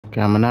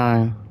Gamma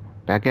 9.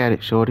 Back at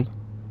it, shorty.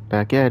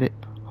 Back at it.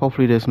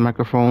 Hopefully this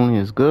microphone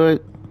is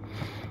good.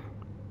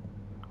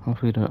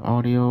 Hopefully the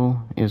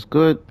audio is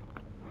good.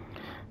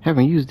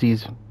 Haven't used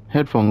these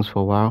headphones for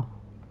a while.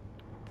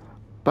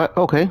 But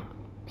okay.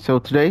 So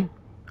today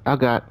I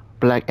got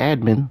Black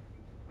Admin.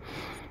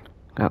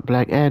 Got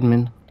Black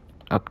Admin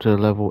up to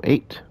level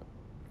 8.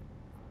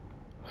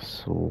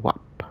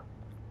 Swap.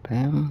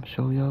 Bam.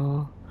 Show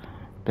y'all.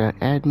 Black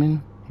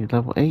Admin. He's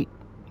level 8.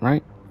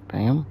 Right?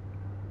 Bam.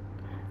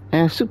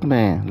 And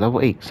Superman,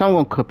 level 8. So I'm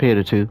going to compare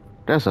the two.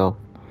 That's all.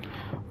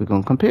 We're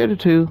going to compare the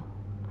two.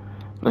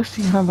 Let's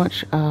see how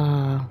much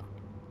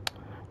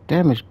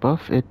damage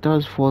buff it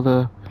does for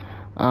the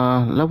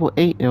level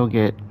 8. It'll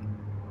get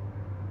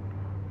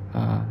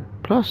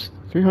plus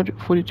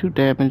 342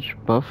 damage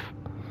buff.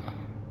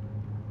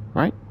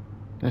 Right?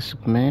 That's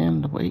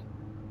Superman, level 8.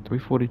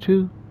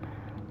 342.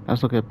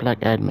 Let's look at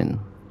Black Admin.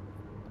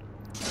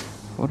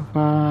 What if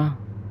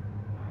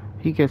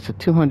he gets a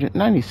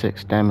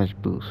 296 damage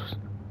boost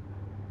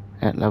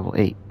at level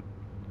 8.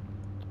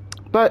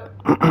 But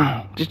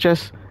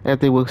just as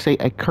they will say,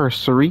 a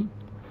cursory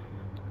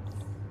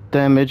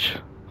damage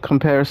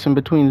comparison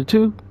between the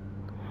two.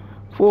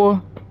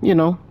 For, you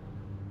know,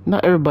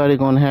 not everybody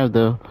gonna have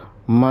the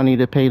money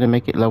to pay to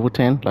make it level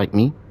 10 like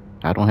me.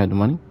 I don't have the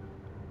money.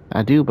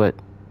 I do, but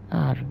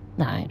nah,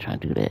 I ain't trying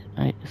to do that.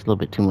 It's a little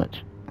bit too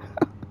much.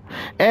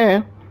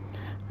 And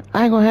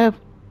I ain't gonna have,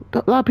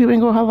 a lot of people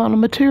ain't gonna have a lot of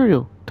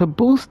material to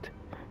boost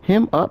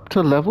him up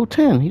to level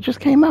 10. He just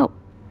came out.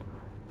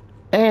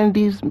 And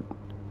these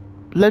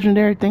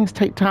legendary things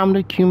take time to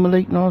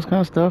accumulate and all this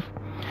kind of stuff.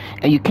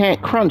 And you can't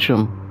crunch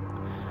them.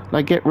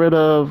 Like get rid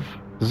of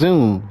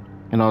Zoom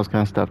and all this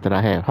kind of stuff that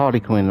I have. Harley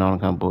Quinn and all the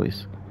kind of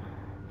boys.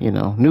 You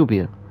know,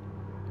 Nubia.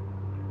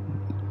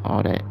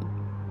 All that.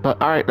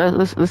 But alright,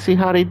 let's see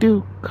how they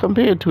do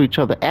compared to each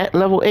other at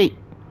level 8.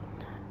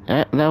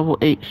 At level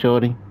 8,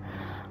 shorty.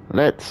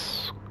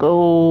 Let's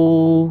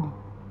go.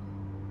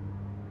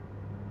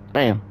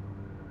 Bam.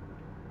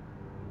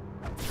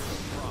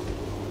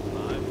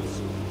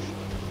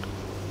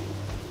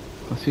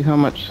 Let's see how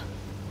much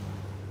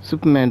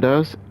Superman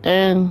does.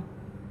 And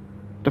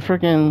the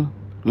freaking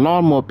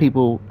lawnmower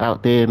people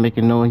out there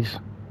making noise.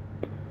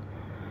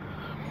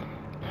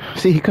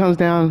 See, he comes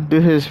down, do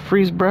his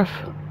freeze breath.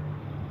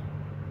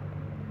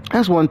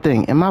 That's one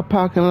thing. In my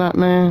parking lot,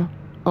 man,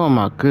 oh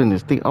my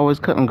goodness, they always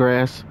cutting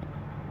grass.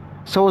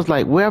 So it's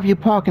like wherever you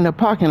park in the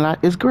parking lot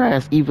is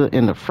grass, either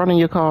in the front of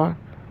your car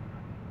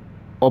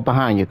or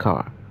behind your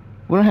car.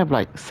 We don't have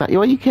like side.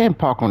 Well, you can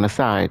park on the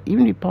side.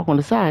 Even if you park on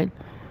the side,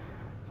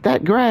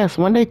 that grass,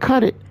 when they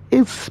cut it,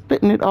 it's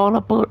spitting it all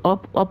up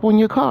on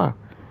your car.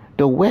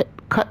 The wet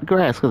cut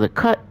grass, because it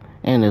cut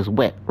and it's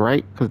wet,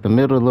 right? Because the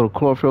middle of the little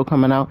chlorophyll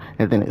coming out,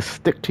 and then it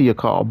stick to your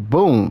car.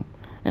 Boom.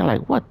 And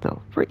like, what the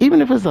frick?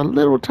 Even if it's a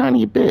little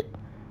tiny bit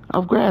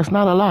of grass,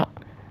 not a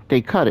lot,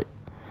 they cut it.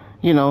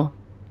 You know,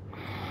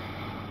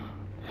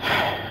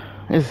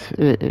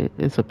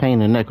 it's a pain in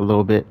the neck a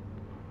little bit.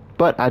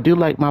 But I do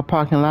like my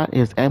parking lot.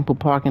 It's ample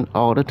parking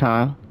all the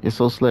time. It's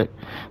so slick.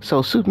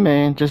 So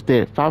Superman just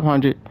did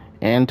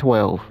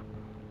 512.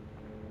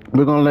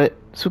 We're going to let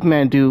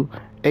Superman do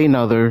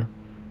another.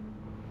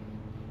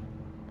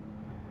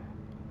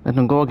 Let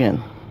them go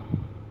again.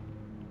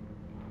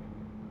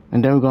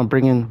 And then we're going to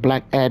bring in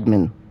Black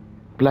Admin.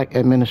 Black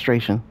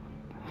Administration.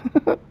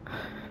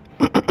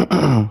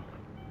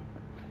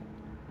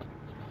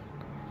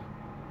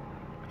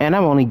 And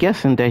I'm only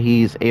guessing that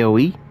he's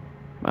AoE.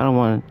 I don't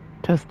want to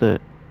test the.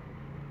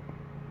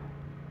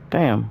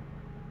 Bam.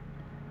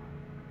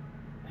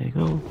 There you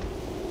go.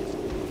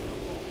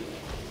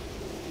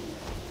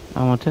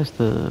 I want to test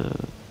the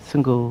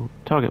single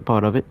target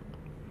part of it.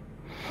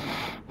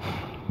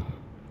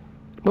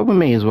 But we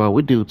may as well.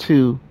 We do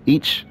 2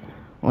 each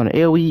on the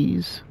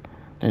AoEs,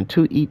 and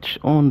 2 each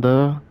on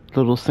the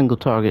little single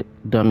target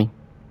dummy.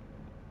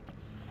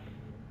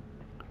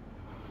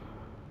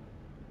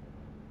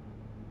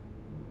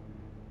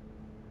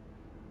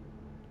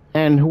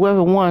 And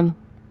whoever won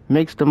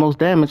makes the most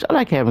damage. I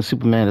like having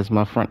Superman as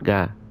my front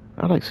guy.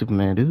 I like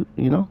Superman, dude,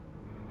 you know?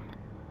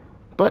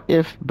 But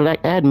if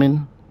Black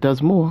Admin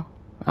does more,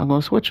 I'm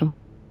going to switch him.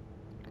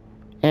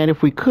 And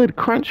if we could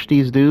crunch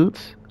these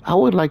dudes, I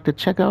would like to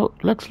check out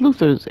Lex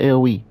Luthor's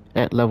AoE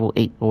at level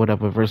 8 or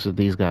whatever versus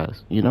these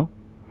guys, you know?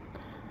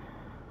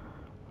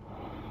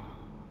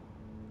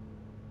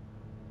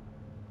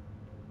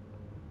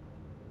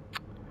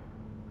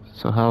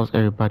 So how's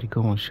everybody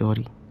going,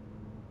 shorty?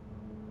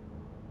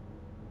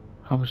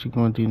 How is she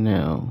going to do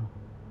now?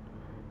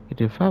 It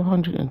did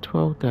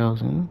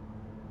 512,000.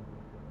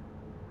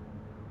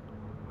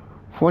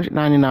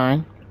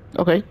 499.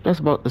 Okay, that's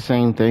about the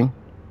same thing.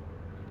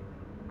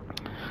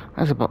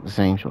 That's about the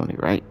same, shorty,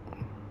 right?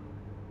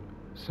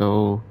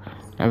 So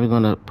now we're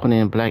going to put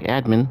in Black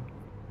Admin.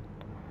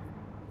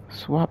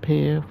 Swap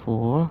here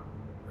for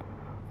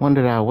one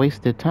that I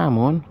wasted time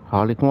on.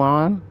 Harley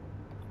Quinn.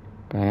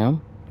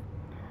 Bam.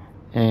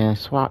 And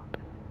swap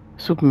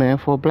Superman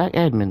for Black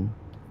Admin.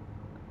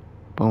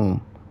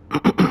 Boom.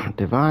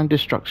 Divine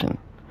Destruction.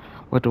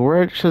 with the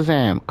word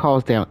Shazam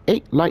calls down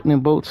 8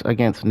 lightning bolts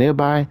against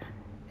nearby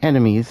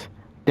enemies,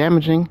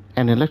 damaging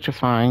and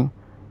electrifying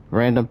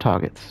random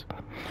targets.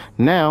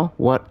 Now,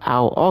 what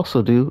I'll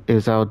also do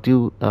is I'll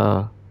do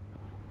oh,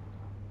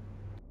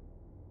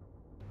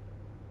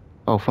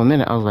 for a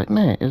minute I was like,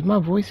 man, is my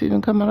voice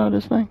even coming out of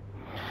this thing?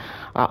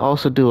 I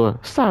also do a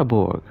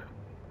cyborg.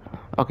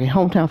 Okay,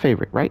 hometown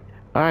favorite, right?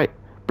 All right,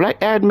 Black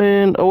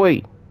Admin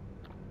away.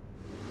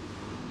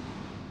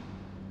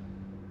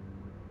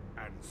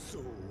 And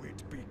so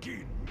it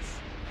begins.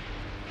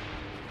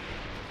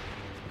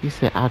 He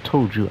said, I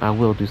told you I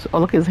will do so. Oh,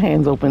 look, his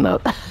hands open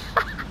up.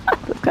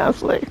 That's kind of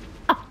slick.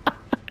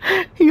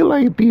 He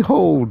like,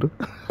 behold.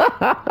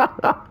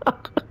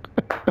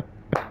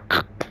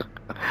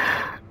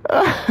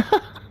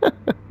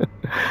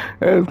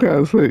 That's kind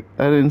of slick.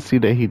 I didn't see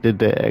that he did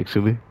that,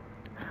 actually.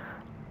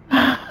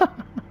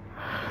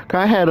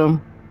 I had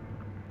him.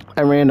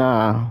 I ran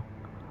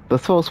the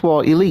Soul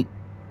Swall Elite.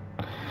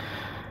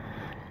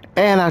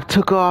 And I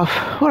took off,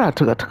 what I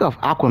took? I took off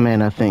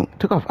Aquaman, I think.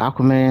 Took off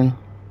Aquaman.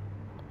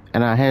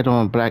 And I had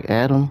on Black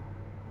Adam.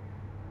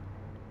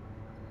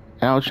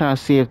 And I was trying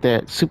to see if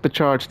that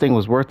supercharged thing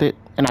was worth it.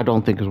 And I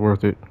don't think it's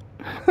worth it.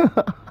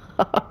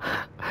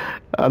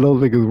 I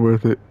don't think it's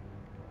worth it.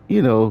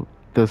 You know,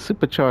 the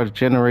supercharged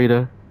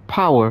generator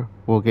power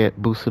will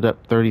get boosted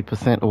up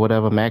 30% or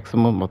whatever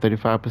maximum, or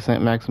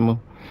 35%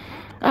 maximum.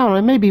 I don't know,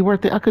 it may be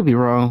worth it. I could be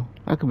wrong.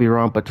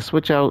 But to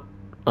switch out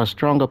a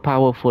stronger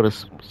power for the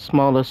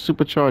smaller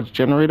supercharged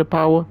generator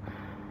power,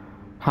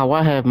 how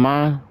I have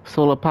my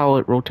solar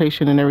powered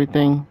rotation and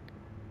everything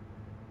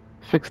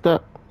fixed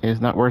up, is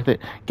not worth it.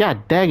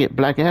 God dang it,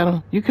 Black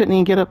Adam. You couldn't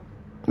even get up.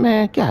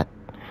 Man, God.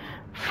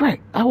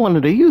 Frick. I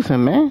wanted to use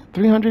him, man.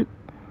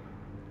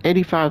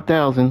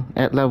 385,000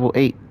 at level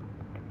 8.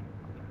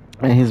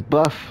 And his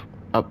buff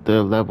up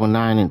to level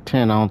 9 and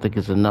 10, I don't think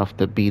is enough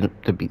to beat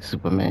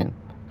Superman.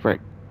 Frick.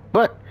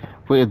 But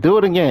we'll do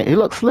it again. It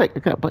looks slick,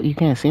 but you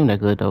can't see him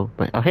that good though.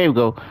 But oh, here we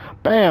go.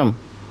 Bam.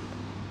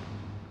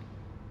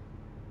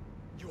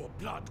 Your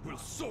blood will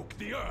soak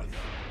the earth.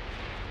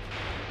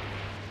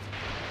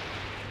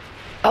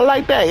 I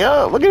like that,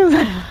 yo. Look at his.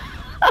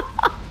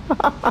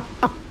 I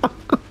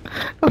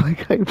like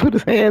how he put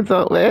his hands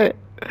up, man.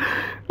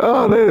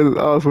 Oh, that is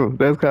awesome.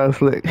 That's kind of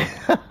slick.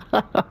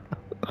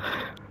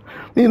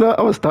 You know, I'm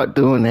gonna start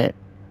doing that.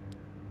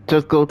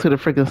 Just go to the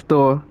freaking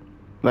store.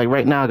 Like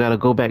right now, I gotta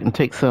go back and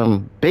take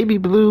some baby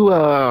blue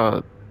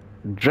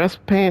dress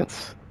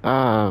pants.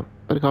 What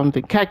do you call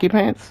them? Khaki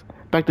pants.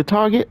 Back to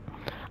Target.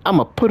 I'm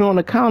gonna put it on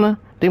the counter.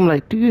 They be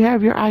like, "Do you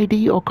have your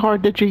ID or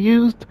card that you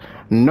used?"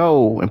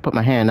 No, and put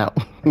my hand out.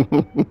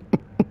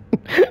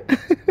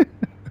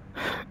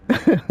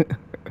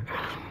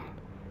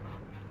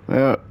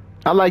 Yeah,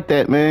 I like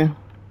that, man.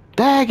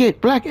 Dag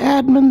it, Black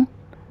Admin.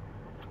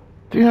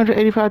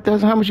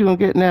 385,000. How much you gonna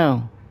get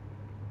now?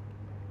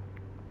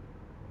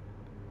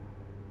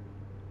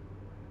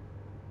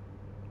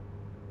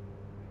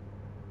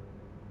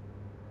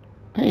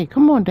 Hey,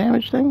 come on,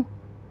 damage thing.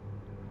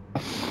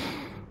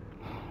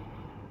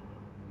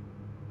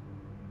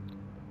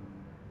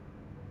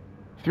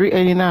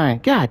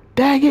 $389. God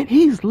dang it,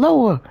 he's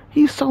lower.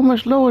 He's so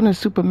much lower than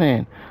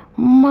Superman.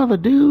 Mother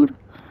dude.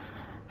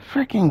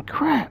 Freaking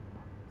crap.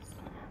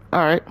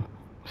 Alright.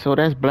 So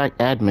that's Black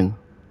Admin.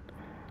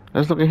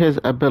 Let's look at his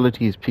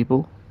abilities,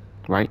 people.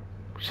 Right?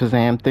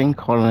 Shazam thing,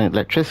 calling it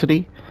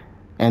electricity.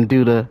 And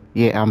do the,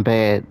 yeah, I'm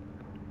bad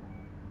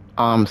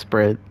arm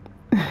spread.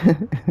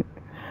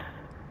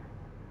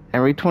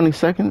 Every 20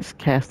 seconds,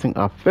 casting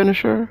a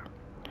finisher.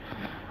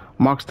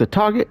 Marks the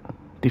target.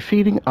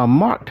 Defeating a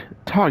marked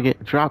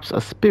target drops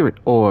a spirit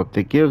orb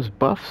that gives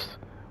buffs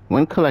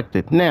when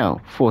collected. Now,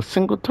 for a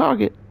single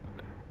target,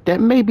 that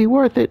may be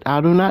worth it.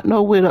 I do not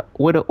know where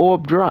the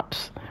orb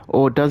drops.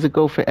 Or does it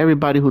go for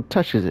everybody who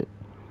touches it?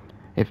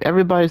 If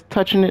everybody's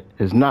touching it,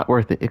 it's not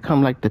worth it. It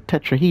come like the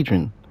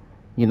tetrahedron,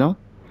 you know?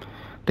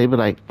 They be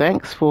like,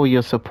 thanks for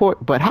your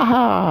support, but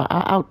haha,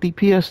 I out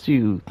DPS'd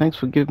you. Thanks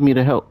for giving me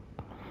the help.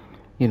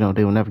 You know,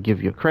 they will never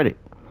give you credit.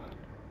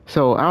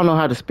 So I don't know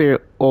how the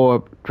spirit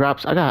orb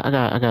drops. I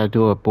gotta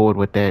do a board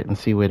with that and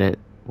see where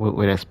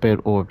that spirit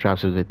orb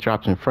drops. If it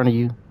drops in front of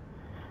you,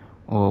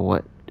 or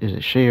what is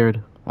it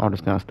shared? All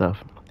this kind of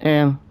stuff.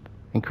 And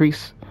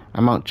increase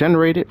amount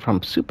generated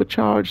from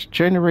supercharged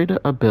generator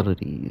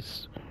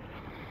abilities.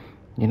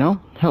 You know,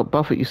 help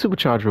buff it your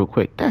supercharge real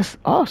quick. That's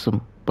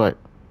awesome, but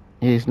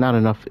it's not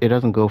enough. It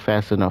doesn't go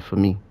fast enough for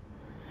me.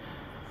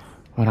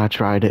 When I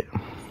tried it,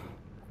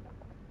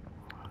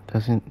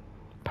 doesn't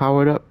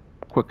power it up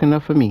quick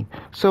enough for me.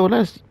 So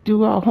let's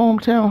do our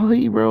hometown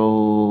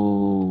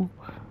hero.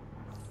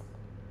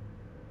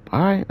 All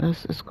right,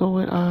 let's go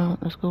with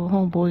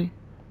homeboy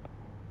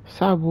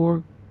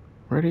Cyborg.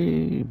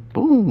 Ready,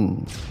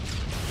 boom.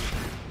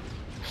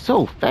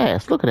 So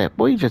fast. Look at that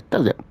boy. He just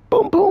does it.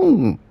 Boom,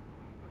 boom.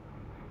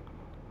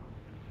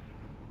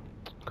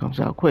 Comes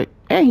out quick.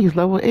 And he's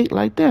level 8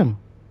 like them.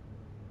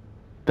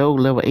 Though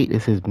level 8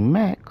 is his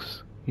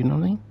max. You know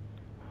what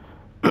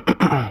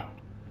I mean?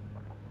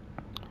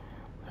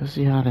 Let's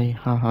see how's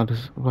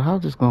this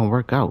gonna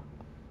work out.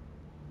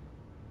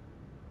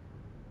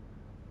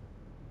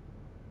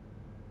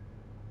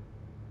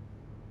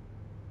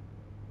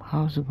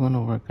 How's it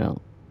gonna work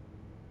out?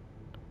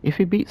 If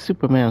he beats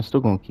Superman, I'm still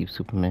gonna keep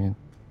Superman.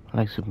 I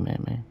like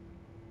Superman, man.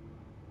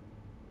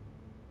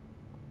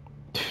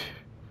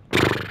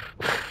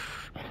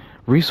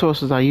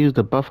 Resources I used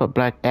to buff up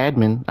Black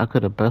Admin, I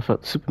could have buffed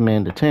up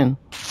Superman to 10.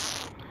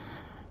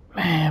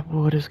 Man,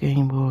 boy, this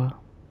game, boy.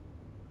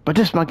 But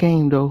this my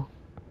game, though.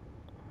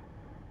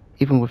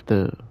 Even with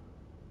the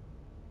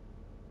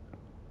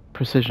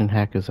precision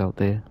hackers out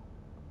there.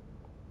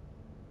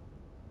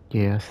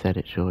 Yeah, I said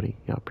it, shorty.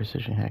 Y'all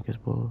precision hackers,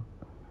 boy.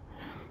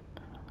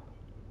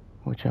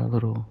 With y'all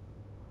little...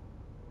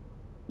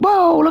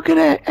 Whoa, look at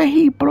that. And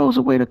he blows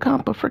away the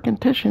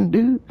competition,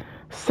 dude.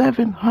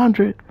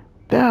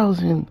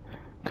 700,000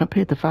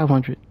 compared to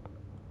 500.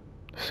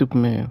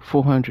 Superman,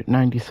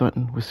 490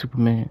 something with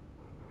Superman.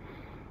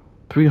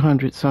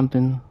 300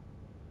 something,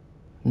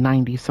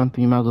 90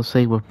 something, you might as well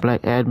say, with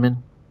Black Admin.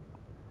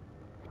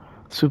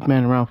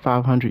 Superman around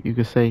 500, you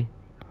could say.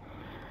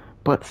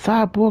 But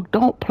Cyborg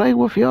don't play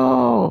with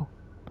y'all.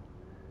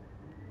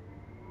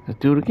 Let's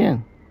do it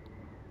again.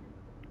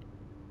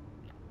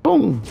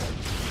 Boom.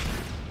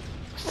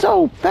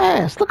 So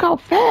fast. Look how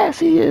fast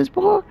he is,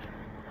 boy.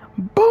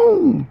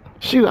 Boom.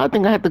 Shoot, I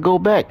think I have to go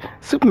back.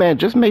 Superman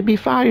just may be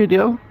fired,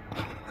 yo.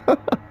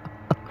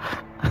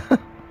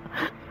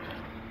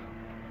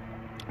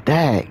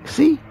 Dag.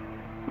 See?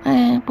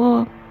 Man,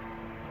 boy.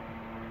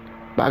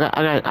 But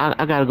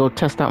I gotta go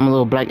test out my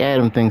little Black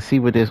Adam thing, see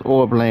what this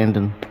orb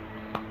landing.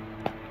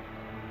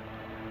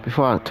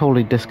 Before I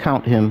totally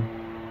discount him.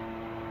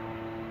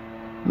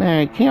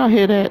 Man, can y'all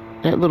hear that?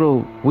 That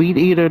little weed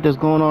eater that's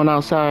going on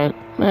outside?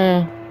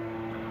 Man.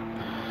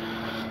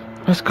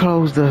 Let's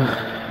close the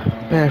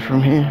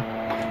bathroom here.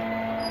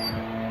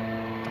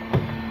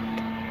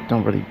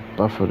 Don't really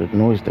buffer the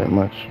noise that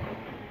much.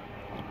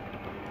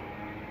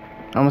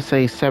 I'm gonna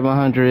say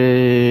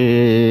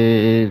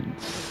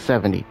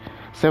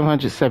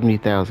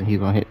 770,000 he's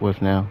gonna hit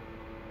with now.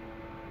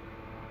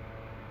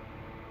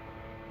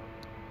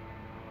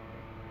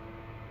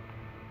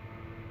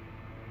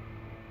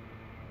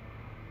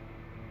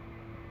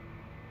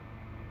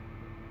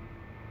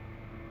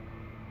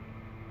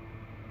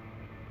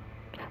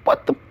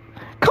 What the?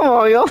 Come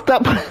on, y'all,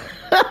 stop.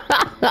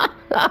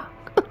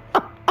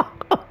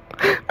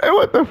 Hey,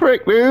 what the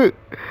frick, dude?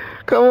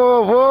 Come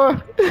on, boy.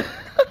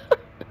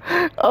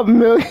 A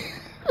million.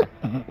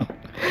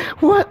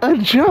 What a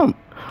jump.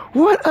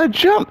 What a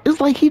jump.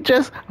 It's like he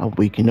just, I'm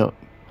waking up.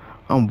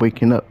 I'm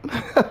waking up.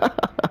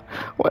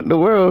 What in the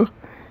world?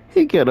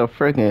 He get a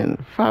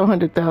freaking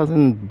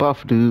 500,000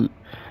 buff, dude.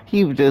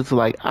 He was just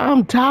like,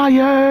 I'm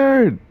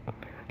tired.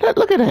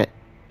 Look at that.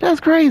 That's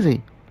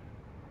crazy.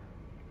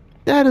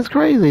 That is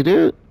crazy,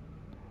 dude.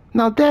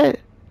 Now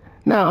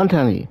I'm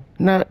telling you.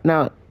 Now,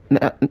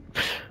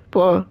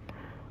 boy.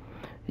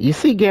 You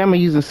see Gamma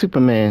using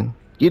Superman.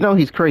 You know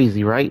he's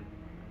crazy, right?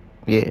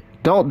 Yeah.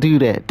 Don't do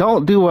that.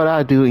 Don't do what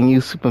I do and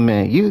use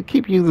Superman. You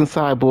keep using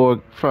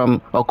Cyborg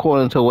from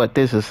according to what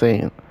this is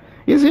saying.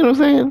 You see what I'm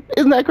saying?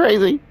 Isn't that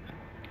crazy?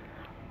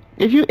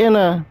 If you in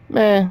a,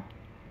 man,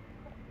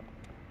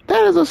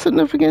 that is a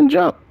significant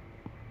jump.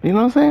 You know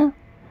what I'm saying?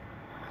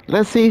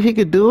 Let's see if he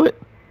could do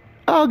it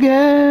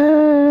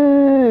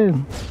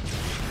again.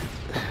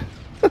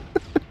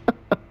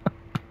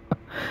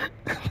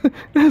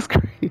 That's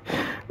crazy.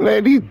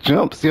 Man, these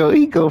jumps, yo,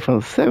 he go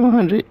from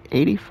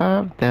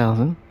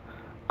 785,000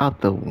 up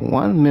to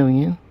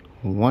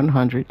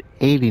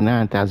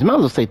 1,189,000. Might as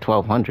well say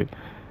 1,200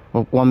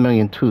 or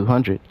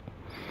 1,200,000.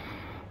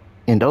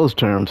 In those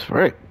terms,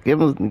 right?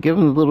 Give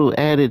him little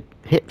added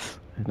hits.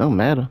 It don't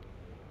matter.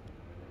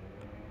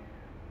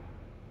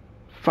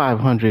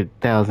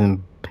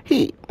 500,000.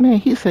 He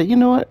said, you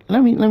know what?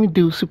 Let me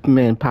do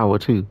Superman power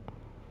too,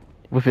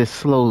 with his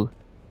slow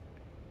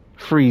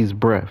freeze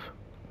breath.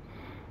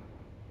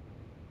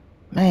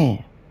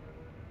 Man.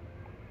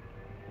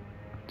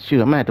 Shoot,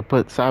 I'm gonna have to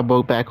put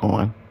Cyborg back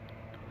on.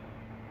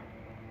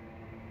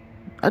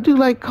 I do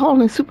like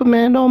calling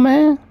Superman though,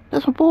 man.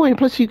 That's my boy. And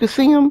plus you can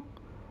see him.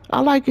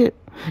 I like it.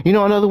 You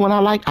know another one I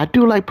like? I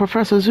do like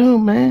Professor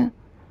Zoom, man.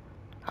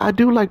 I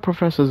do like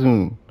Professor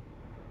Zoom.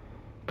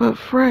 But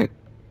frick,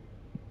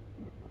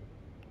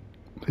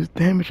 his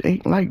damage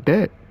ain't like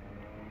that.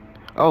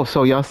 Oh,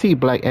 so y'all see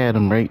Black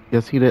Adam, right?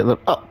 Y'all see that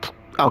look? Oh,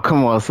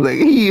 come on,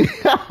 Slick.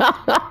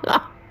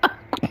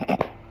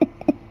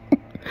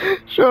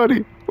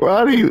 Shorty,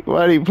 why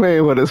are you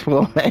playing with us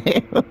for,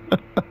 man?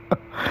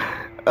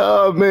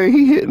 Oh man,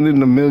 he hitting in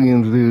the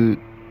millions, dude.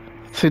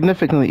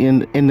 Significantly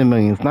in the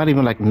millions. Not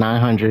even like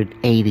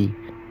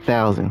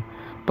 980,000,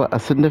 but a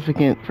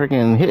significant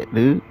freaking hit,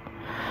 dude.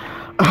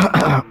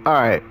 All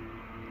right,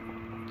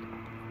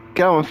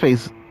 get on my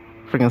face,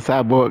 freaking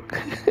Cyborg.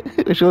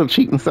 It's your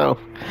cheating self.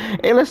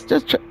 Hey, let's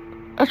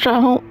try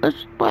home.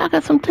 Boy, I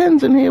got some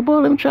tens in here, boy.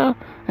 Let me try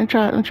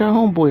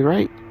homeboy,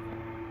 right?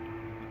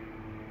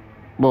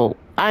 Well,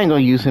 I ain't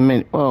gonna use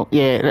him well,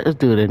 yeah, let's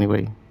do it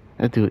anyway.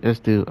 Let's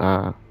do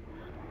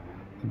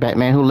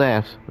Batman Who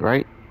Laughs,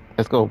 right?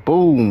 Let's go.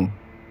 Boom.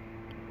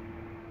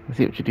 Let's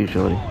see what you do,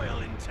 shorty. Boil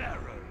in terror.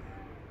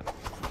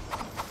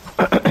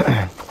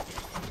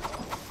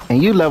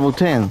 And you level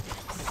 10.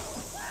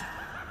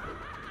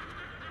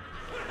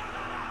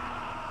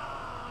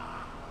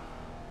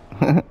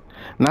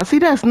 Now, see,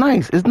 that's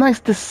nice. It's nice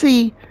to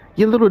see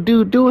your little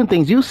dude doing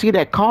things. You see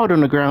that card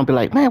on the ground, be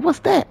like, man, what's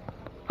that?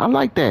 I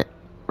like that,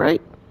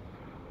 right?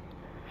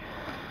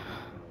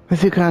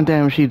 Let's see what kind of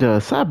damage she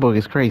does. Cyborg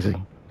is crazy.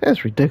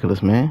 That's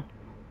ridiculous, man.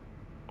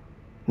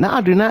 Now,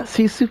 I do not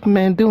see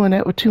Superman doing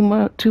that with two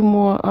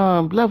more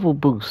level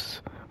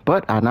boosts.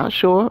 But I'm not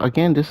sure.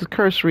 Again, this is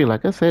cursory.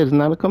 Like I said, it's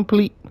not a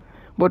complete,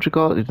 what you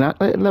call it. It's not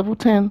at level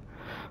 10.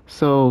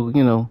 So,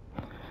 you know,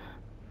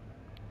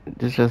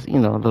 it's just, you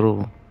know, a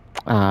little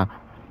uh,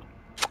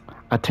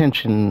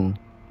 attention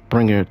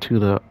bringer to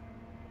the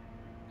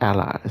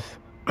allies.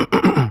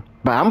 But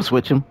I'm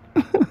switching.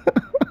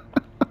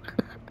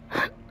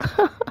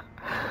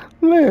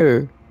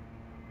 Man.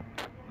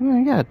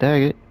 Man, god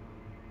dang it.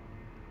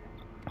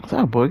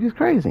 Cyborg is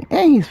crazy.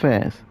 And he's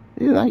fast.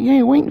 He's like, you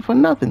ain't waiting for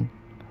nothing.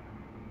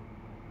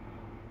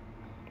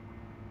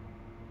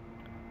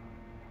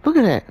 Look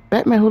at that.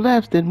 Batman Who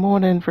Laughs did more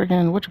than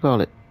freaking, what you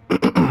call it.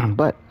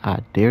 But I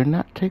dare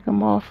not take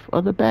him off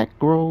of the back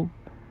row.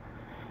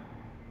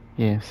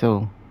 Yeah,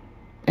 so.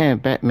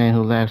 And Batman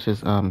Who Laughs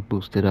is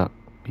boosted up.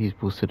 He's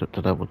boosted up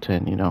to level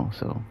 10, you know,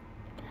 so.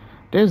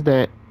 There's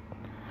that.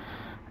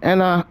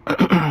 And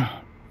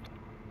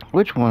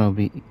which one will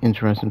be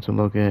interesting to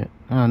look at?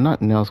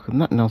 Nothing else, cause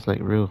nothing else like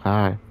real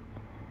high.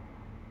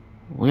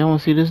 We don't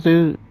want to see this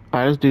dude. All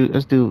right,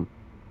 let's do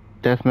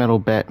Death Metal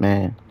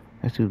Batman.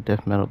 Let's do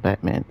Death Metal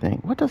Batman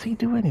thing. What does he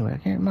do anyway? I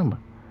can't remember.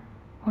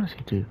 What does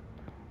he do?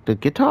 The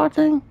guitar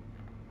thing?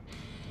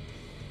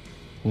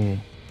 Yeah.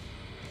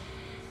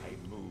 I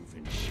move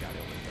in shadow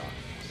and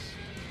darkness.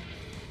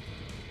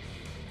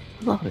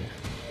 Look at this.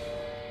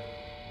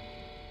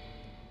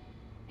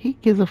 He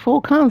gives a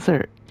full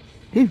concert.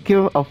 He's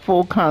giving a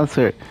full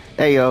concert.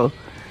 Hey yo,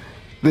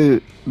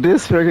 dude,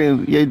 this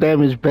freaking your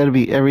damage better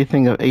be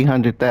everything of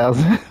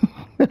 800,000.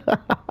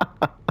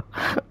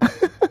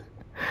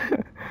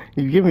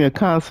 You give me a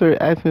concert,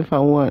 ask me if I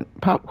want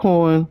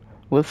popcorn,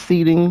 what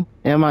seating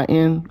am I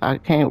in? I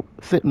can't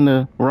sit in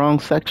the wrong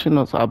section,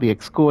 or so I'll be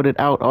escorted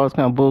out, all this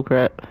kind of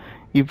bullcrap.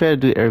 You better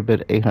do every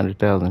bit of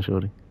 800,000,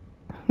 shorty.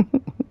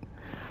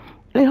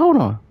 Hey, hold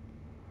on.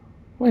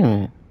 Wait a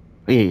minute.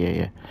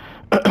 Yeah.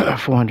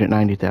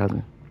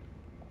 490,000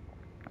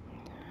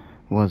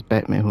 was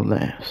Batman Who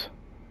Laughs.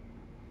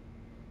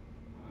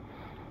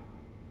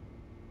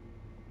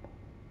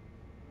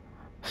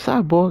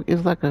 Cyborg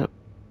is like a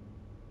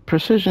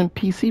precision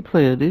PC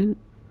player, dude.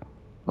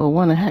 Or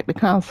one to hack the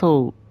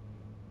console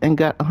and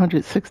got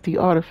 160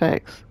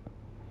 artifacts.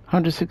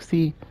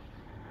 160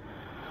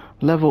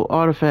 level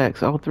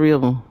artifacts, all three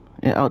of them,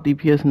 and out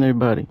DPS and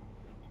everybody.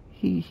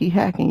 He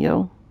hacking,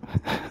 yo.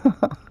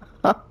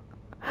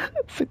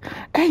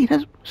 Hey,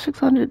 that's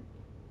 600.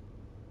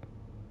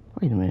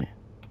 Wait a minute.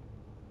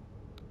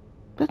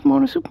 That's more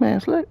than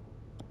Superman, Slick.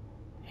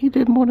 He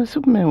did more than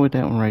Superman with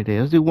that one right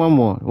there. Let's do one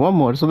more. One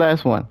more. This is the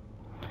last one.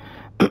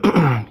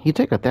 He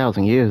take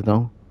 1,000 years,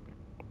 though.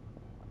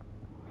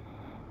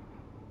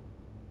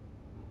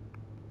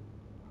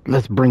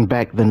 Let's bring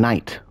back the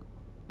night.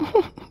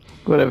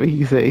 Whatever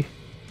he say.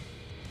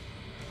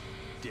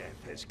 Death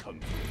has come.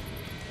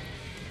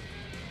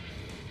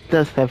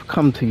 Death have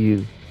come to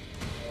you.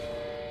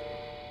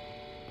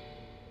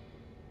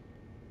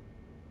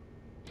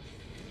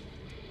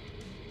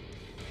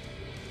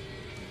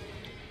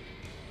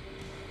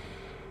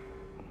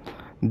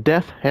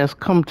 Death has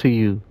come to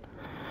you.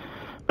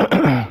 Wait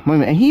a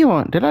minute, he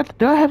on? Did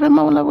I have him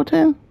on level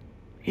 10?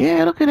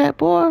 Yeah, look at that,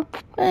 boy.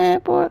 Man,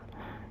 boy.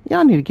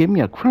 Y'all need to give me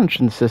a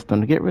crunching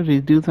system to get rid of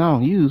these dudes I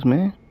don't use,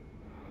 man.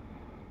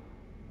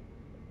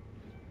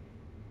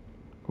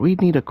 We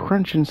need a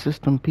crunching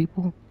system,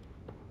 people.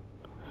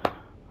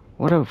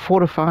 Whatever,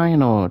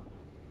 fortifying or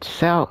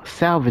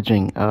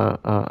salvaging,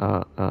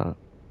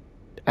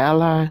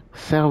 ally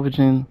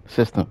salvaging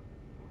system.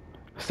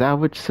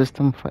 Salvage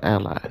system for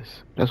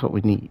allies. That's what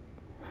we need.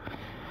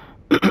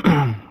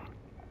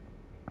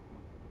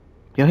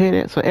 Y'all hear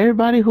that? So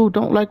everybody who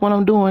don't like what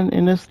I'm doing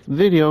in this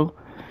video,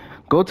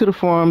 go to the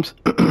forums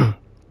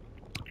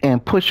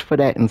and push for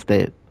that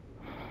instead.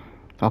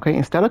 Okay?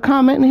 Instead of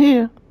commenting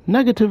here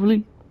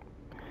negatively,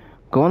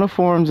 go on the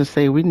forums and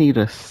say we need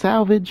a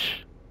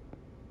salvage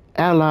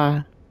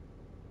ally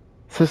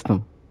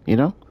system. You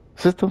know?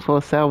 System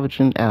for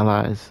salvaging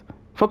allies.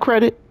 For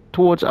credit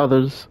towards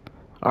others.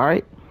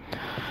 Alright?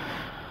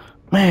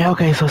 Man,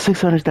 okay, so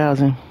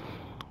 600,000.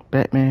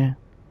 Batman.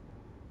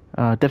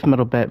 Death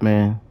Metal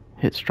Batman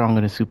hit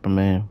stronger than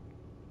Superman.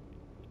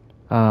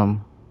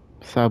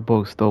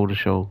 Cyborg stole the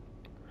show.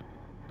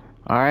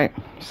 Alright,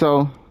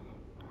 so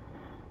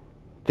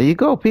there you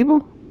go,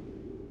 people.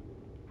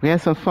 We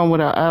had some fun with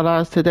our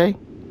allies today.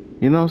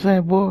 You know what I'm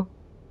saying, boy?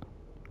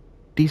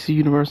 DC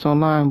Universe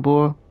Online,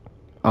 boy.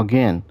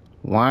 Again,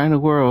 why in the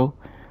world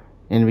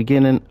in the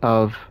beginning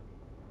of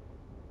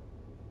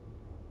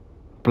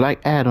Black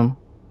Adam,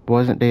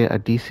 wasn't there a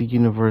DC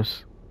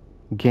Universe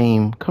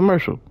game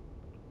commercial?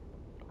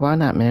 Why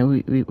not, man?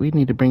 We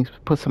need to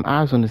put some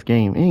eyes on this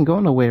game. It ain't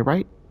going nowhere,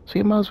 right? So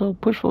you might as well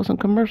push for some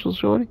commercials,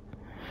 shorty.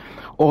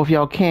 Or if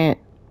y'all can't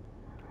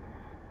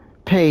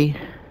pay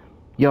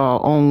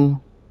y'all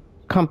own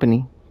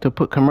company to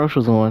put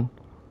commercials on,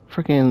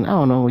 freaking, I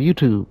don't know,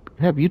 YouTube.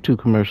 Have YouTube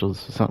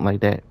commercials or something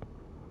like that.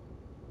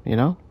 You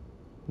know?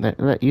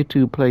 Let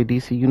YouTube play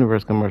DC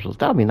Universe commercials.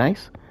 That'd be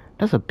nice.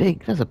 That's a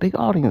big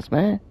audience,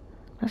 man.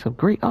 That's a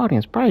great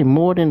audience. Probably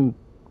more than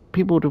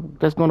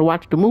that's going to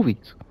watch the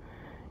movies.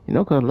 You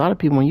know, because a lot of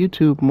people on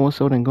YouTube more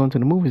so than going to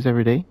the movies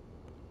every day.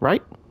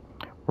 Right?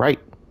 Right.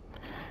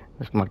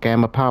 That's my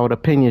gamma powered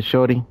opinion,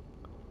 shorty.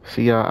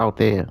 See y'all out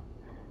there.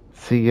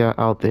 See y'all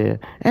out there.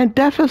 And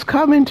death is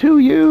coming to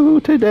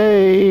you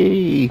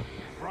today.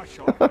 Brush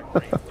off the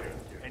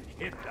Ranger and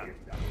hit them.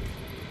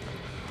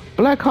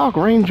 Black Hawk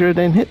Ranger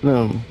then hit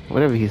them.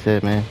 Whatever he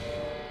said, man.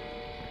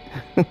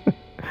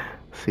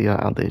 See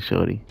y'all out there,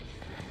 shorty.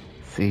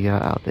 See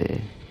y'all out there.